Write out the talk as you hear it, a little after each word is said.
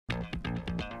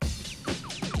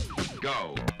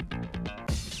Go.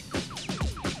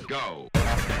 Go.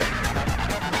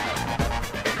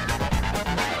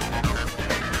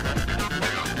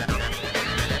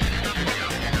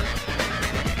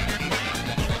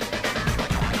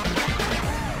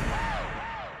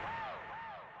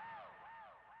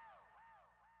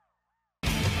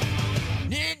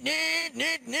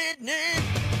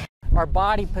 Our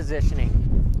body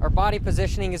positioning. Our body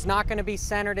positioning is not going to be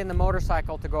centered in the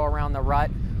motorcycle to go around the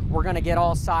rut. We're going to get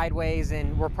all sideways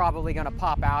and we're probably going to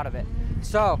pop out of it.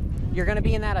 So you're going to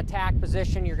be in that attack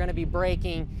position, you're going to be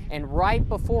braking, and right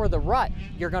before the rut,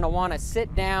 you're going to want to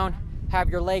sit down, have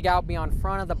your leg out, be on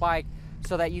front of the bike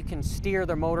so that you can steer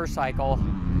the motorcycle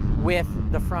with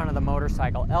the front of the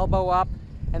motorcycle. Elbow up,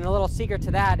 and the little secret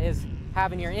to that is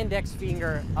having your index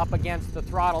finger up against the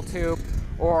throttle tube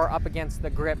or up against the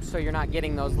grip so you're not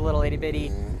getting those little itty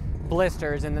bitty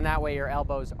blisters, and then that way your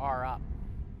elbows are up.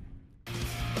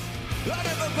 I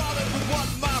never bothered with what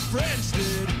my friends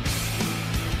did.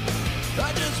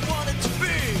 I just wanted to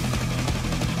be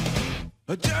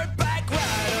a dirt bike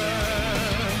rider.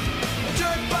 A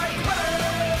dirt bike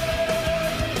rider.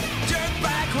 Dirt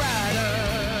bike rider.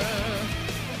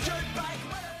 A dirt bike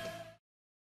rider.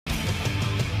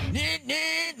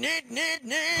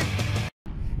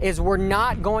 Is we're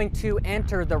not going to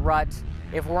enter the rut.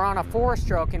 If we're on a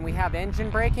 4-stroke and we have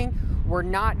engine braking, we're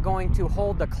not going to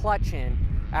hold the clutch in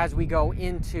as we go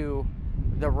into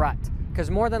the rut,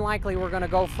 because more than likely we're going to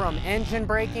go from engine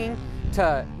braking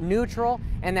to neutral,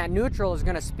 and that neutral is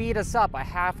going to speed us up a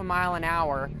half a mile an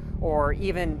hour or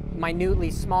even minutely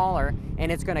smaller,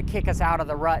 and it's going to kick us out of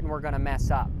the rut and we're going to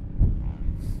mess up.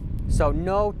 So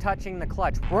no touching the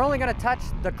clutch. We're only going to touch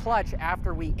the clutch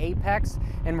after we apex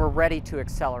and we're ready to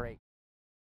accelerate.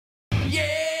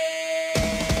 Yeah!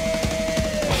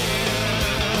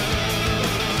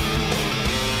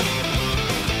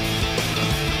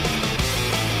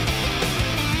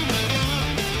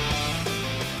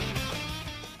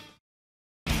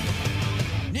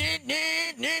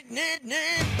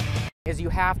 Is you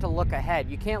have to look ahead.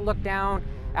 You can't look down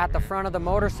at the front of the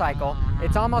motorcycle.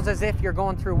 It's almost as if you're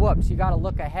going through whoops. You got to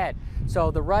look ahead.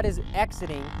 So the rut is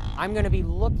exiting. I'm going to be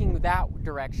looking that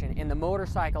direction, and the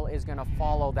motorcycle is going to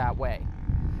follow that way,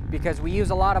 because we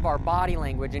use a lot of our body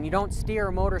language, and you don't steer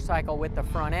a motorcycle with the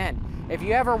front end. If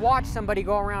you ever watch somebody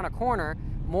go around a corner,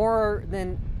 more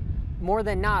than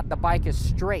not, the bike is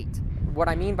straight. What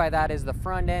I mean by that is the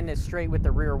front end is straight with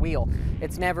the rear wheel.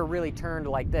 It's never really turned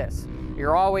like this.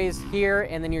 You're always here,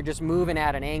 and then you're just moving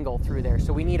at an angle through there.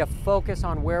 So we need to focus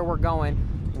on where we're going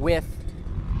with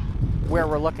where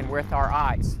we're looking with our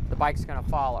eyes. The bike's gonna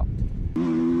follow.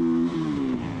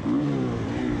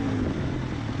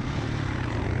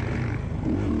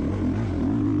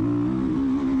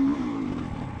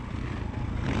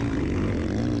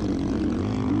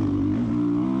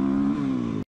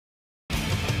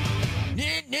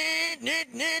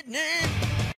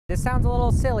 This sounds a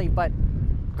little silly, but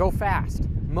go fast.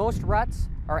 Most ruts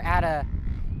are at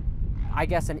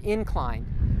an incline.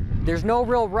 There's no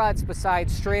real ruts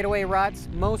besides straightaway ruts.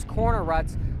 Most corner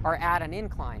ruts are at an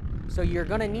incline. So you're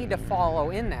gonna need to follow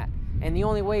in that. And the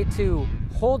only way to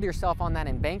hold yourself on that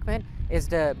embankment is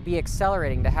to be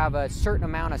accelerating, to have a certain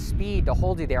amount of speed to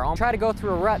hold you there. I'll try to go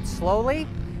through a rut slowly.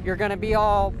 You're gonna be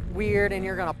all weird and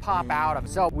you're gonna pop out of it.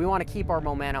 So we wanna keep our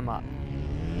momentum up.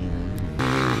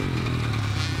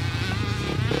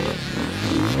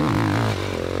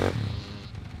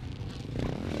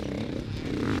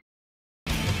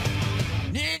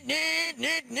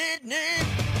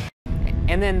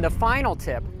 And then the final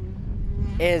tip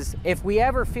is, if we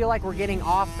ever feel like we're getting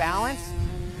off balance,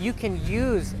 you can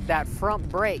use that front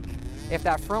brake. If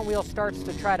that front wheel starts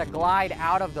to try to glide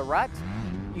out of the rut,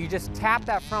 you just tap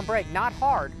that front brake, not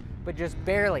hard, but just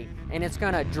barely, and it's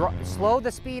gonna slow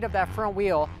the speed of that front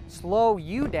wheel, slow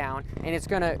you down, and it's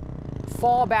gonna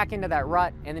fall back into that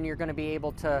rut, and then you're gonna be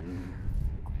able to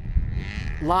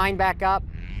line back up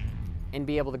and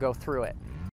be able to go through it.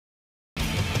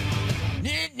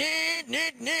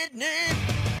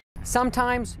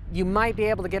 Sometimes you might be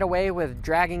able to get away with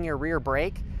dragging your rear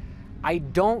brake. I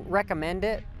don't recommend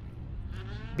it,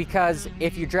 because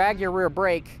if you drag your rear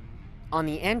brake on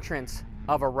the entrance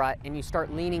of a rut and you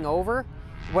start leaning over,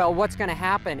 well, what's going to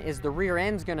happen is the rear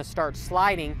end's going to start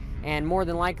sliding, and more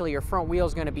than likely your front wheel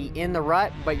is going to be in the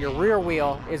rut, but your rear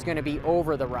wheel is going to be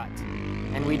over the rut,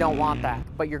 and we don't want that.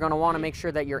 But you're going to want to make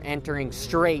sure that you're entering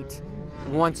straight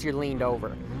once you're leaned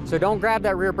over. So don't grab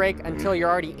that rear brake until you're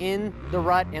already in the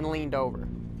rut and leaned over.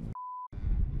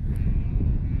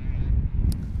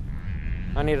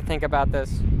 I need to think about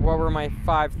this. What were my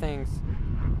 5 things?